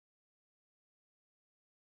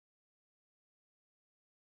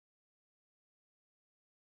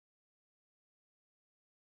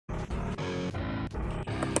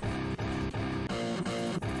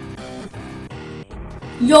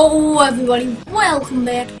Yo everybody, welcome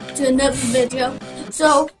back to another video.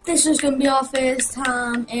 So this is going to be our first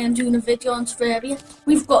time doing a video on Terraria.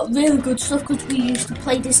 We've got really good stuff because we used to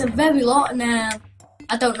play this a very lot and I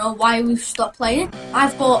don't know why we've stopped playing it.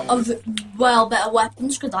 I've got well better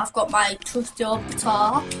weapons because I've got my trusty old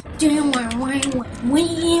guitar.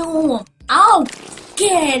 Ow!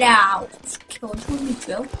 Get out! Killed with me,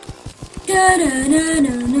 Joe.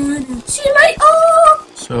 See you mate! Oh!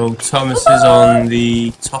 So Thomas is on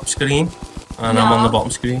the top screen and I'm on the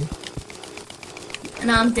bottom screen. And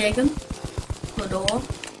I'm digging. Good all.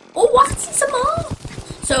 Oh, what's some more?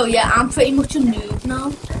 So yeah, I'm pretty much a noob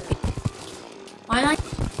now. Why not?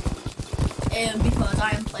 Because I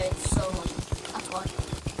haven't played so long. That's why.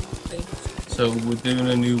 So we're doing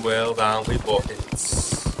a new world, aren't we? But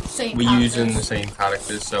we're using the same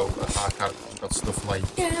characters. So our character's got stuff like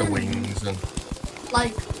the wings and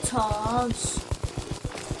like guitars.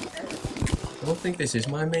 I don't think this is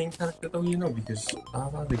my main character though, you know, because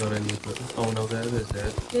I've hardly got any good. Oh no, there it is.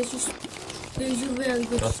 There's a really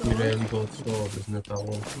good That's sword. my really good sword, isn't it, that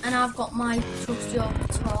one? And I've got my trusty old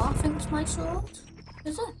guitar, I think it's my sword.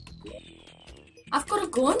 Is it? I've got a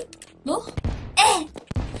gun. Look. I've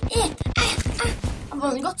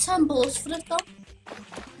only got 10 bullets for it though.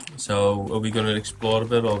 So are we going to explore a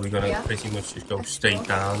bit, or are we going to pretty much just go straight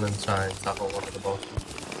down and try and tackle one of the bosses?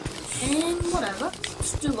 Whatever.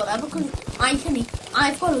 Just do whatever, because I've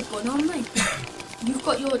got a gun on me. You've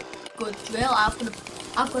got your good drill, I've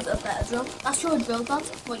got a better drill. That's your drill, Dad,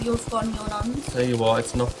 what you've got in your hands. Tell you what,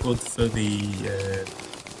 it's not good for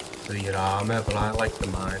your armour, but I like the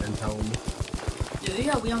mining helmet. Do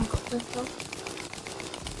you? We haven't got this though.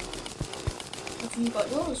 Have you got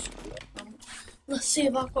yours? Let's see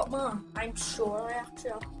if I've got mine. I'm sure I actually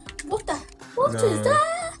have. What is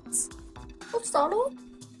that? What's that all?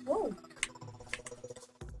 Whoa.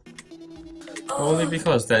 Only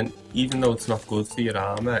because then, even though it's not good for your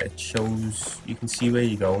armour, it shows, you can see where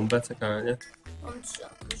you're going better, can't you?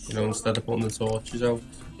 You know, instead of putting the torches out.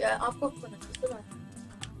 Yeah, I've got 20, didn't I?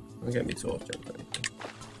 I'll get me torch out then.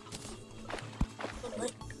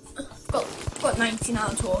 I've got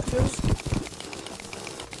 99 torches.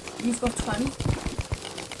 You've got 20.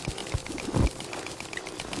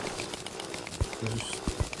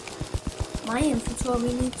 My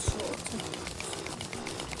inventory needs sorting.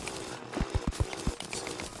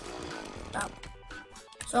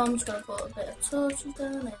 So I'm just gonna put a bit of torches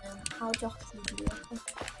down and how do you actually do that?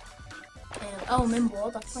 Oh, I'm in war,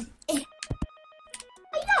 that's fine. Oh!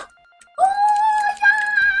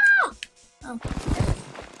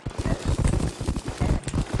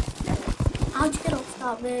 How'd you get off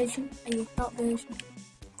that version? I use that version.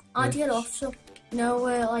 How'd you get off? So, you know,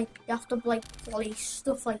 where like you have to like place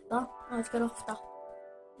stuff like that. How'd you get off that?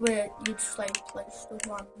 Where you just like place stuff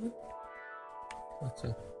randomly. What's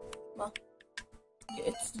it? Well,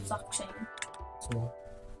 it's the exact same. So,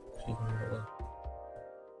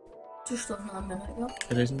 Just done that a minute ago.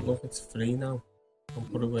 it isn't, look, it's free now. I'll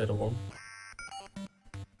put it where I want.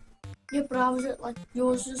 Yeah, but how is it like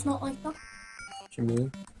yours is not like that? What do you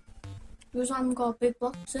mean? Yours haven't got a big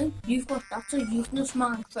block, see? You've got that, so you can just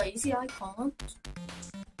mine crazy, I can't.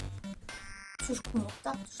 Just come up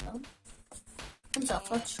that stone. And so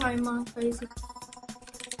let's try and mine crazy.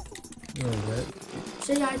 No, right.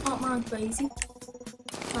 See, I can't mine crazy.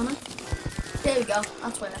 Can I? There we go,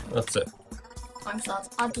 that's where. That's it. Thanks, Dad.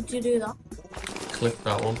 How did you do that? Click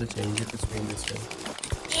that one to change it between the two.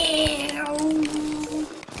 Ew.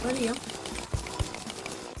 Where are you?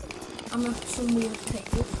 I'm at some weird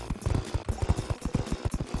table.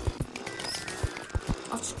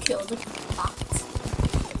 I just killed a bat.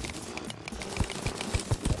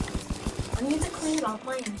 I need to clean out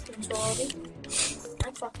my inventory.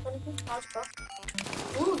 I'm back on it. How's back?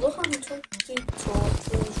 Ooh, look, I'm 20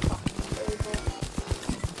 torches back over.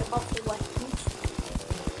 About the weapons.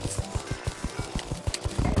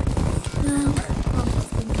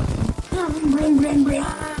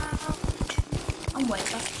 I'm way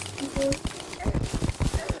back.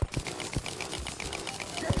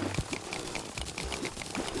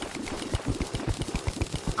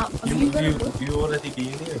 You already been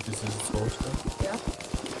here because there's a torch now. Yeah,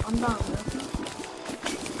 I'm down there.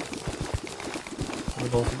 What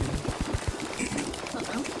about you? I don't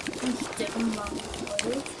know. I'm just digging down the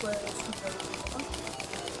road where there's some water.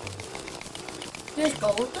 There's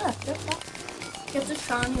gold there. Get that. Get the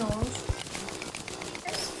shiny ores.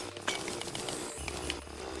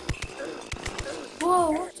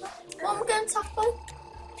 Whoa, what's that? What am I getting attacked by?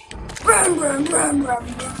 Run, run, run, run, run.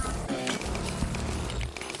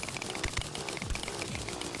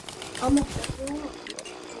 I'm up there.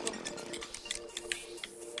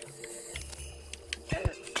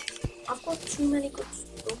 I've got too many good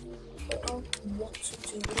stuff. I don't know what to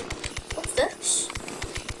do with it. What's this?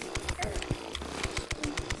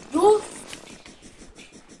 Roof!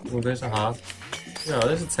 Well, there's a heart. Yeah,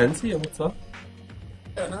 there's a tent here, what's that?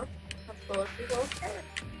 Don't know. I've thought before.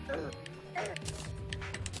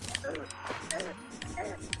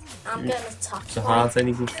 I'm getting attacked. Is a heart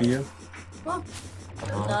any good for you? What?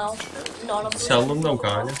 No, none of them. Sell them though,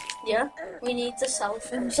 can't you? Yeah, we need to sell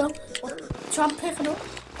things. So, try and pick it up.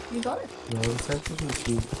 You got it? No, the tent doesn't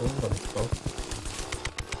seem to know what it's got.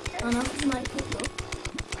 I know, you might pick it up.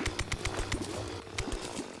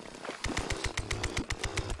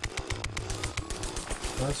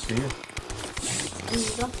 I see it. There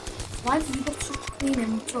you go. Why have you got such clean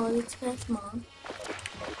inventory today, man?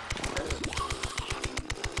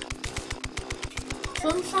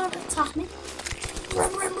 Someone's trying to attack me.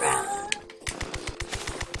 Run, run, run!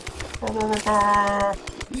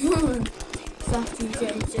 Fuck you,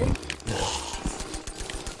 JJ.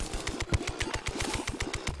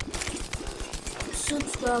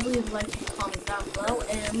 Subscribe, leave a like, and comment down below,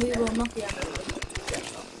 and we will not be able to get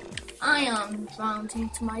off. I am drowning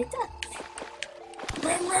to my death.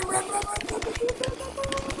 Run, run, run, run, run, run, run,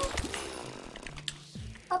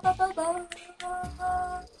 run, run, run.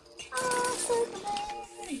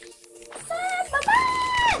 Superman! Superman!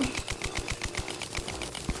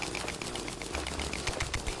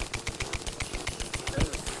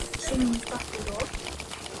 Someone's got the door.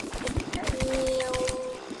 There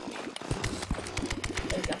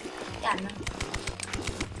you go. Yeah, no.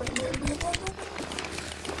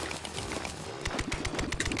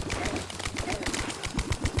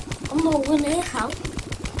 I'm nowhere near help.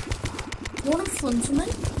 You're in front of me.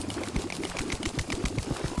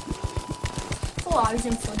 Oh, I was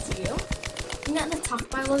in front of you. I'm getting attacked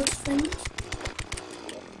by loads of things.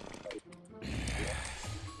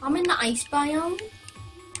 I'm in the ice biome.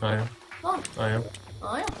 I am. Oh. I am.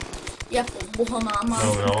 Oh yeah. Yeah, but what am I? No,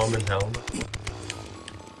 I'm in hell.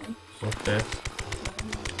 Okay.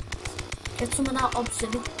 Get some of that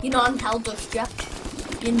obsidian. You're not in hell dust yet.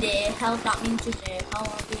 You're near hell, that means you're near hell,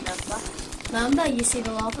 I'll remember. Remember, you see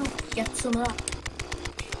the lava? Get some of that.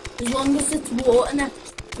 As long as it's water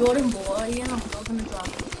next. You're in water, you know, I'm not gonna drown.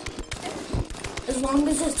 As long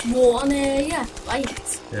as it's water near you,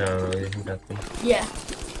 right? Yeah, I know, you can get them. Yeah.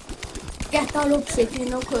 Get that obsidian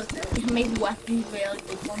though, cause you can make weapons really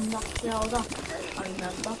good ones actually out of that. I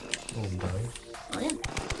remember. Oh, nice. Oh yeah.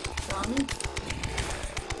 Drowning.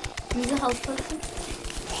 Use a health potion.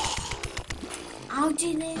 How do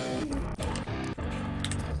you need?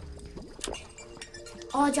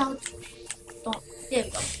 Oh, ouch. Don't. There we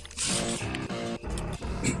go.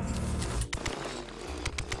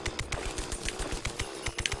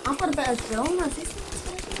 I've got a better drill now. This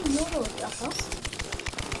is more of that.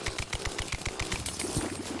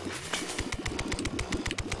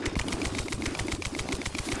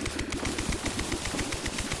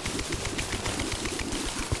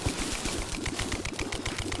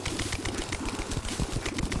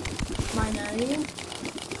 My name.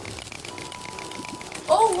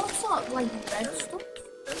 Oh, what's that? Like red stuff?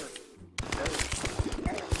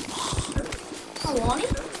 How are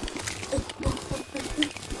you?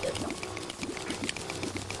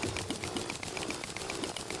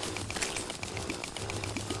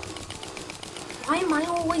 Why am I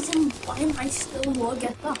always in? Why am I still more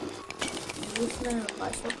get that?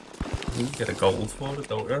 You get a gold for it,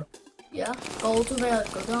 don't you? Yeah, gold are really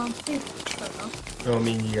good, aren't they? Don't know. No, I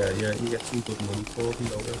mean, yeah, you get some good money for them,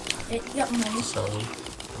 don't you? You get money. Sell them.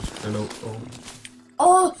 Just an out.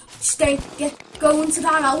 Oh, go into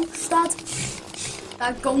that house, Dad.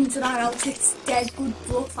 Dad, go into that house. It's dead good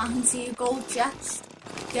bluff. I can see a gold chest.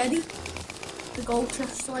 Get it? The gold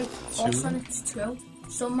chest, like, off and it's two.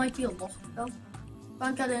 Some might be a lot, though.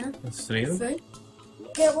 Can't get in it. That's three of them. Three.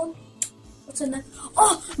 Get one. What's in there?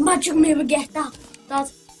 Oh, magic mirror, get that,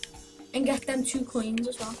 Dad. And get them 2 coins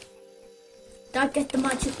as well. Dad, get the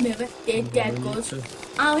magic mirror. They're dead good.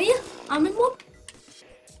 Are you? I'm in one.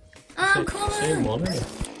 I'm coming. Same one, isn't it?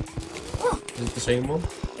 What? Is it the same one?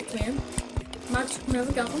 I can. Magic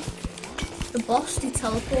mirror, got one. The boss, they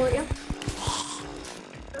teleport you.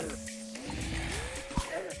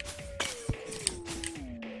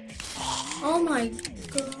 Oh my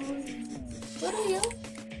god. What are you?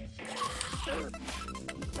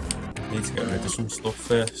 Need to get rid of some stuff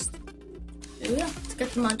first. Do you? To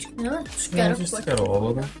get the magic mirror? Just Yeah, get just it to quick. get all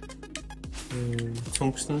of them.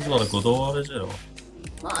 Tungsten's not a good ore, is it? Or?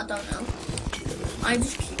 Well, I don't know. I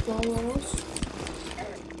just keep all those.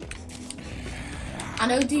 I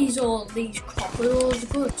know these copper ores are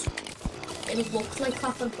good. It looks like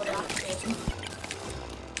copper, but it actually isn't.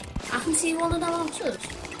 I can see one of them houses.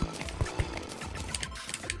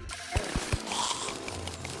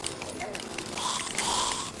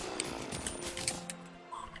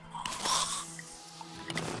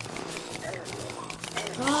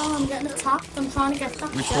 attacked. I'm trying to get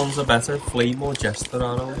that. Which ones are better, flame or jester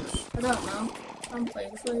arrows? I don't know. I'm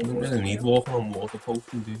playing for You don't really need walking on water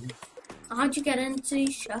potion, do you? How'd you get into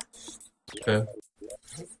these chests? Okay.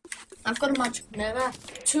 I've got a magic mirror.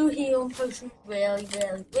 2 healing potions. Really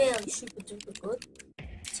super duper good.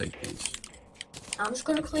 Take these. I'm just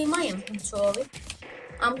gonna clean my inventory.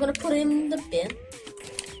 I'm gonna put it in the bin.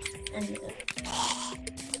 And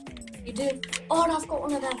you do. Oh, and I've got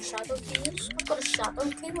one of them shadow keys. I've got a shadow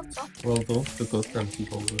key. What's that? Well done. They're good then, keep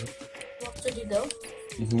hold of it. What did you do?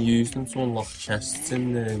 You can use them to unlock chests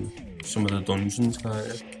in some of the dungeons, can't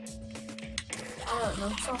you? I don't know.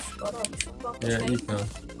 So I forgot. Yeah, you can.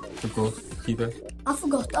 They're good. Keep it. I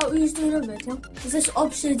forgot that we was doing a video. Is this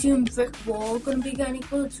obsidian brick wall gonna be any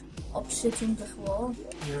good? Obsidian brick wall.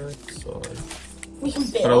 Yeah, it's alright. We can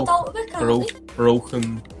build out of it, can't we?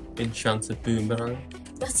 Broken enchanted boomerang.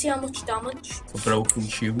 Let's see how much damage. A broken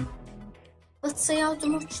shoe. Let's see how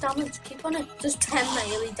much damage. Keep on it. Just 10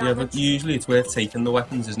 melee damage. Yeah, but usually it's worth taking the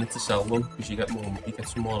weapons, isn't it, to sell them? Because you get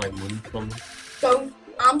some more like money from them. So,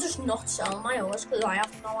 I'm just not selling my oars because I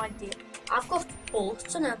have no idea. I've got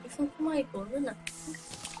bullets and everything for my gun in it.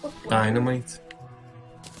 Dynamite.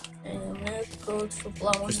 They're good for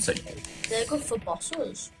blowing. Just take it. They're good for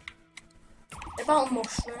bosses. What about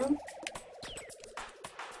mushroom?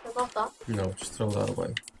 What about that? No, just throw that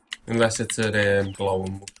away. Unless it's a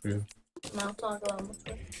glowing mushroom. No, it's not a glowing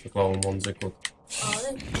mushroom. The glowing ones are good. Are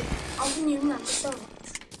they? How can you remember so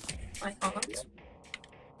much? I can't.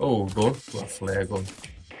 Oh, good. Well, flare gun.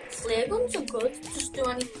 Flare guns are good.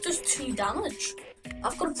 Just 2 damage.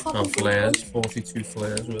 I've got a proper And flares, 42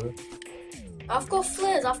 flares with it. I've got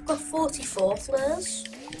flares. I've got 44 flares.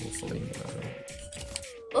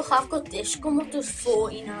 Look, I've got this gun that does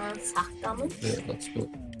 49 attack damage. Yeah, that's good.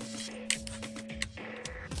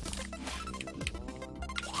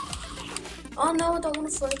 Oh no, I don't want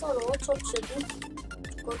to throw it at all. It's obsidian.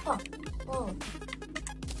 Good that. Oh.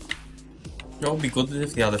 It would be good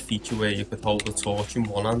if they had a feature where you could hold a torch in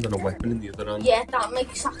one hand and a weapon in the other hand. Yeah, that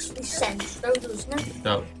makes actually sense though, doesn't it?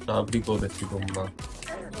 That would be good if you done that.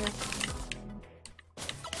 Yeah.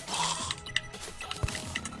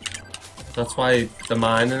 That's why the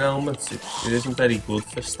mining helmets, it isn't very good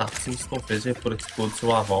for stats and stuff, is it? But it's good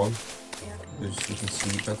to have on. Yeah. Because you can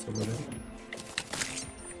see better with it.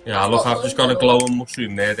 Yeah, look, I've just got a glowing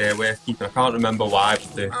mushroom there, they're worth keeping. I can't remember why,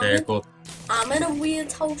 but they're good. I'm in a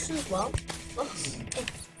weird house as well. Look.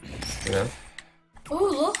 Yeah. Oh,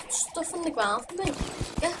 look, stuff on the ground for me.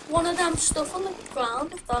 Yeah, one of them stuff on the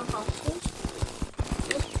ground of them houses.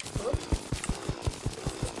 Look, good.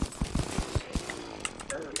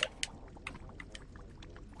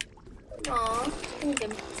 Aww, can you give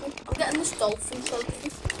me some? I'm getting this dolphin trophy.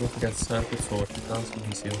 Don't forget to set up the torches down so you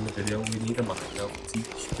can see on the video. We need a map to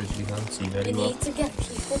teach because you can't see very well. We need to get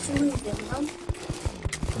people to move in, man.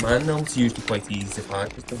 The mine helmets are usually quite easy to find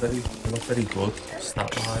because they're not very good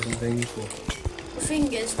stat-wise and things, but... The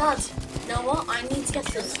thing is, Dad, you know what? I need to get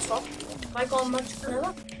to the top. Have I got a magic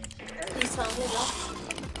mirror? Please tell me that.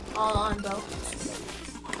 Oh, I'm broke.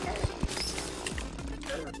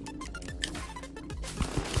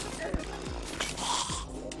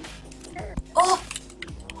 Oh!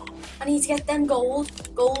 I need to get them gold.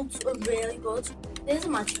 Golds are really good. There's a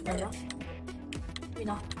magic mirror. You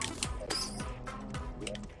know.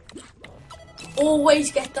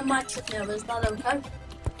 Always get the magic mirror, is that okay?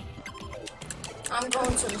 I'm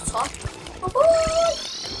going to the top.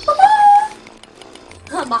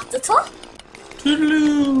 I'm at the top.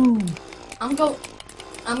 Toodaloo! I'm gonna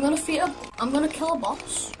kill a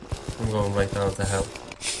boss. I'm going right down to hell.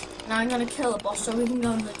 Now I'm gonna kill a boss so we can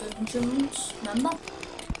go in the dungeons. Remember?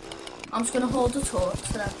 I'm just gonna hold the torch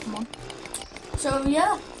for that. Come on. So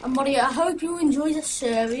yeah, everybody, I hope you enjoy this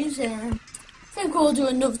series. I think we'll do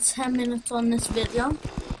another 10 minutes on this video.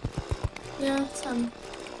 Yeah, 10.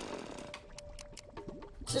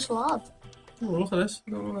 It's just wild. Oh, look at this.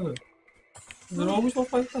 Does it always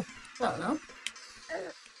look like that? I don't know.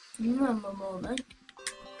 You remember more, mate.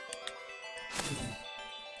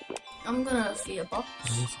 I'm gonna feed a box. I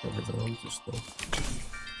need to get rid of all this stuff.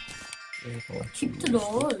 Keep the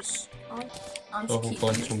doors. I'm just keeping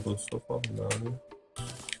collect some good stuff off and down.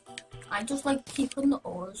 I just like keeping the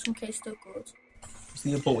oars in case they're good. Is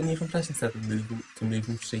there a button you can press instead of move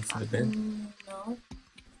them straight to the bin? No.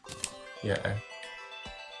 Yeah.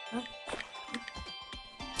 Huh?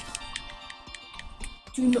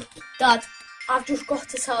 Do not, Dad, I've just got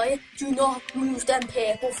to tell you, do not move them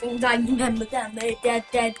purple things. I remember them. They're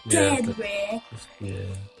dead rare.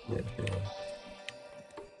 Yeah.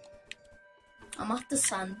 I'm at the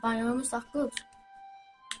sand biome. Is that good?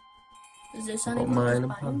 Is this any Got good mining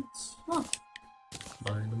biome? plants. What?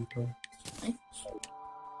 Mining plants. Nice.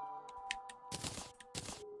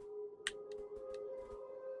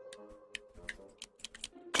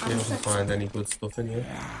 You don't find any good stuff in here.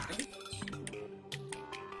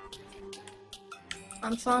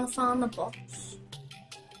 I'm trying to find the boss.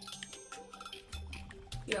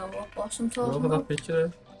 Yo, what boss I'm talking Look at about? that picture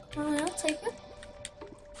there. Oh yeah, take it.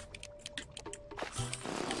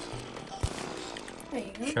 There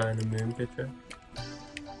you go. Shining moon picture.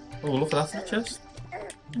 Oh, look at that chest.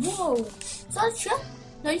 Whoa, is that shit?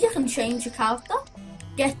 Now you can change your character.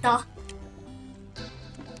 Get that.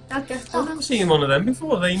 Get I've that. never seen one of them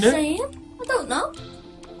before, they new. Same? I don't know.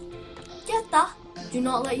 Get that. Do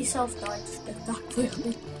not let yourself die. Just get that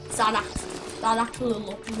quickly. That actually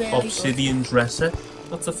look really Obsidian dresser.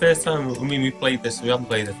 That's the first time, I mean, we played this, we haven't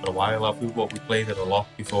played it for a while, have we? But we played it a lot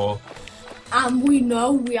before. And we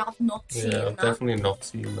know we have not seen Yeah, that. I've definitely not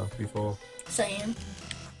seen that before. Same.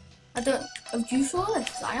 I don't. Have you saw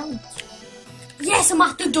this? I haven't. Yes, I'm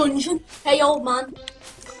at the dungeon. Hey, old man.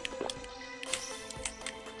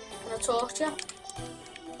 Can I talk to you?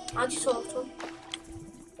 How'd you talk to him?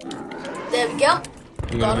 There we go.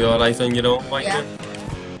 You're gonna be alright on your own, like Yeah. it?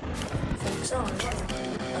 I think so. I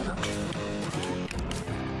don't know.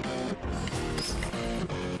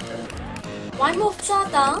 Why am I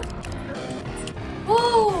upside down?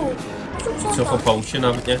 Whoa! What's upside Took a down? potion,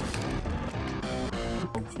 haven't you?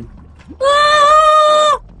 Potion.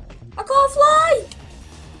 Ah! I can't fly!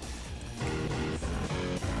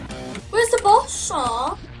 Where's the boss?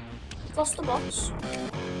 Aw. Lost the boss.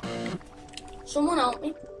 Someone help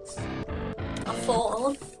me. I've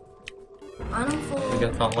fallen. And I'm You falling.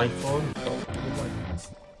 get that light for him?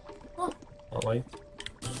 What? That light.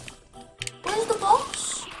 Where's the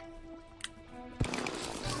boss?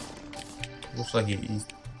 Looks like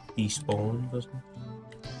he spawned, doesn't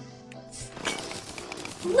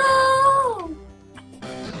he? No!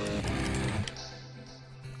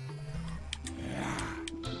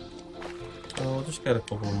 Oh, I'll just get a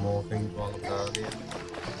couple of more things while I'm down here.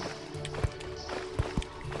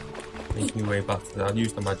 Make my way back to that. I'll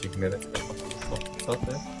use the magic mirror to get back to the top. What's that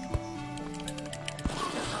there?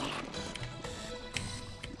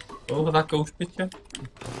 Oh, look at that ghost picture.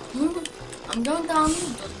 I'm going down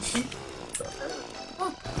this dungeon.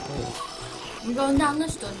 Oh. I'm going down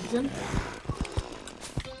this dungeon.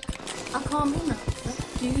 I can't remember.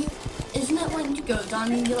 Do you? Isn't it when you go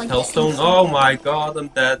down and you like Hellstone. Oh my god, I'm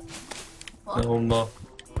dead. What? No, I'm not.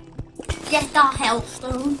 Get that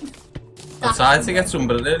hellstone. I tried to get some,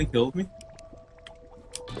 but it nearly killed me.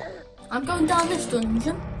 I'm going down this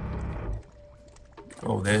dungeon.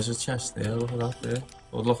 Oh, there's a chest there. Look at that there.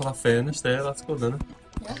 Oh, look at that furnace there. That's good, isn't it?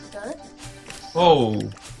 Yeah, got it. Oh,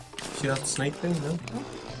 see that snake thing? No. Yeah.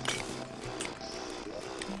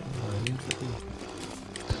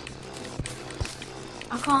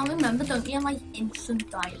 I can't remember, don't you like instant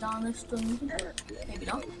die down this dungeon? Maybe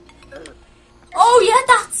not. Oh yeah,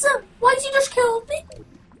 that's it! Why did you just kill me?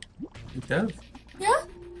 You dead? Yeah?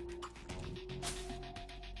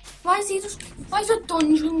 Why is the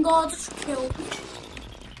dungeon guard just killed me?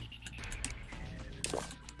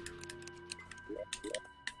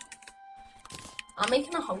 I'm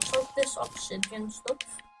making a house of this obsidian stuff.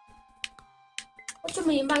 What do you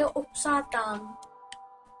mean by upside down?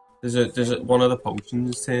 There's a one of the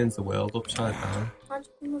potions turns the world upside down. I don't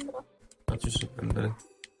remember that. I just remember it.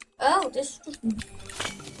 Oh, this is just...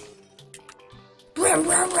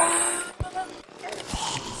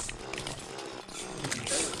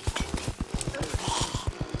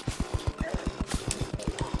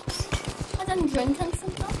 I didn't drink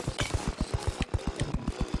anything though.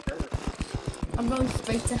 I'm going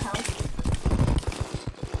straight to hell.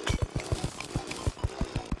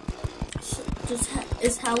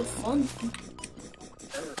 Is hell fun?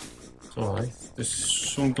 It's alright. There's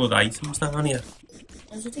some good items down here.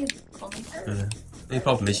 Is it even funny? Yeah. The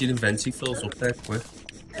problem is your inventory fills up there quick.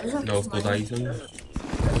 Is it? No good items.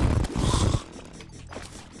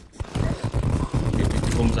 It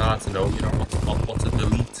becomes hard to know, you know, what to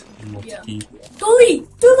delete and what to keep.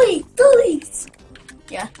 Delete!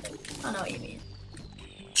 Yeah, I know what you mean.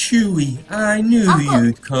 Chewy, I knew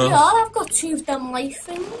you'd come. Yeah, I've got 2 of them life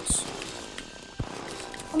things.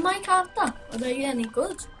 On my character, are they any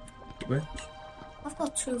good? Which? I've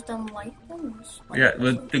got 2 of them life things. Yeah,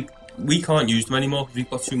 well, we can't use them anymore because we've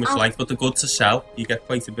got too much life, but they're good to sell. You get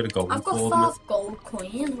quite a bit of gold I've got for them. 5 gold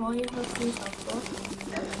coins. Why you have these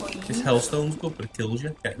coins? This hellstone's good, but it kills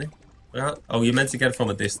you, getting it. Yeah. Oh, you're meant to get it from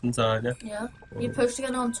a distance, aren't you? Yeah, you're supposed to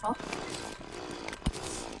get on top.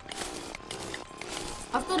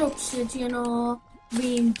 I've got obsidian or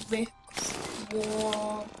green brick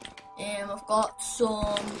wall. I've got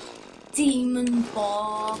some demon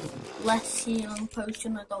bar, less healing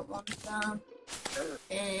potion, I don't want them.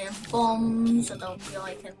 Bombs, I don't feel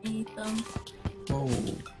like I need them. Oh.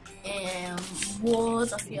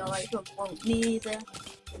 Wood, I feel like I won't need it.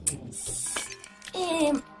 Do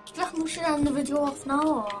you reckon we should end the video off now,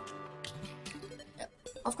 or?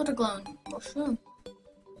 I've got a glowing mushroom.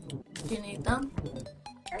 Do you need them?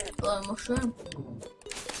 Glowing mushroom.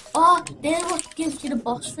 Oh, they're what gives you the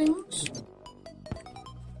boss things.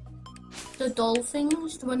 The dull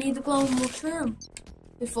things. Do I need the glowing mushroom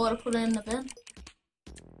before I put it in the bin?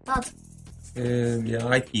 Dad? Yeah,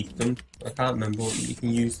 I keep them. I can't remember, but you can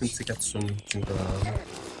use them to get some junk around.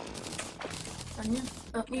 Can you?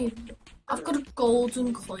 Let me. I've got a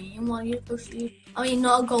golden coin. What are you pushing? I mean,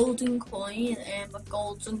 not a golden coin, a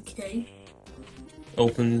golden key.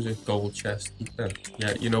 Opens a gold chest.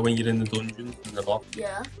 Yeah, you know when you're in the dungeon in the box.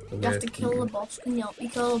 Yeah. You have to kill the boss. Can you help me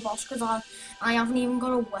kill the boss? Because I haven't even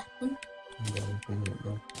got a weapon.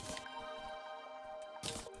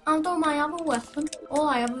 I don't have a weapon. All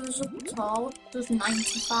I have is a guitar that does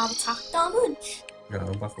 95 attack damage. Yeah,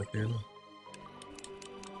 I'm back up here now.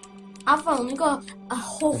 I've only got a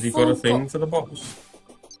whole. Have you got a thing for the boss?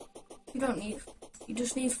 You don't need. You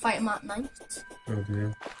just need to fight him at night. Oh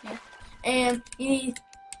dear. Yeah. You need.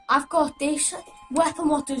 I've got this weapon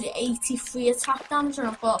what does 83 attack damage, and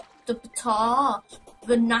I've got the guitar,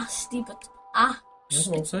 the nasty but I'll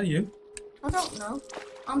say you. I don't know.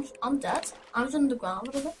 I'm dead. I was underground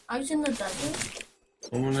with it. I was in the desert.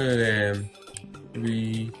 I'm gonna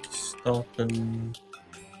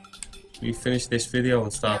we finish this video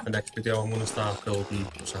and start the next video. I'm gonna start building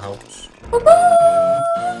us a house.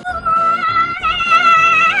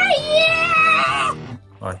 Yeah!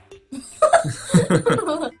 Bye.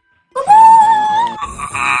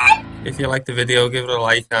 If you like the video, give it a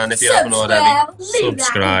like, and if you haven't already,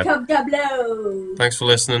 subscribe. Thanks for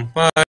listening. Bye.